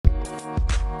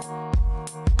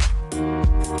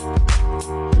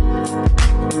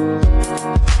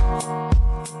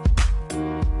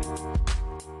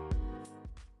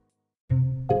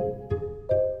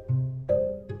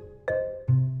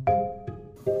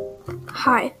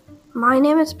Hi, my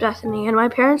name is Bethany and my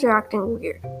parents are acting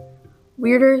weird.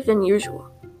 Weirder than usual.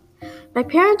 My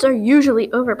parents are usually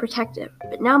overprotective,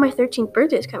 but now my 13th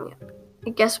birthday is coming up.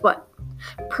 And guess what?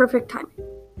 Perfect timing.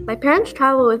 My parents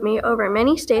travel with me over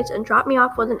many states and drop me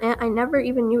off with an aunt I never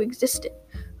even knew existed.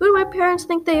 Who do my parents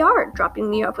think they are, dropping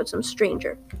me off with some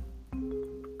stranger?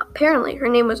 Apparently, her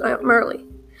name was Aunt Merle.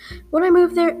 When I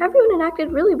moved there, everyone had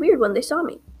acted really weird when they saw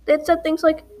me. They had said things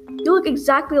like, "You look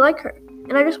exactly like her."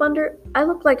 And I just wonder, I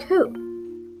look like who?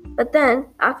 But then,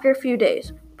 after a few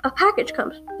days, a package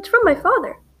comes. It's from my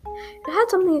father. It had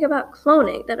something about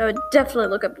cloning that I would definitely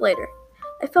look up later.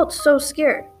 I felt so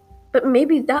scared. But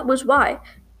maybe that was why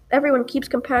everyone keeps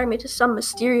comparing me to some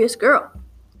mysterious girl.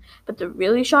 But the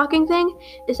really shocking thing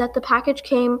is that the package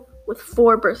came with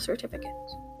 4 birth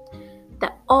certificates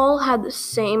that all had the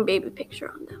same baby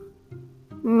picture on them.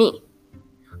 Me.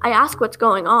 I ask what's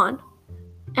going on.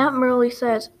 Aunt Merle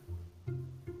says,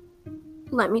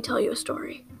 "Let me tell you a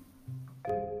story."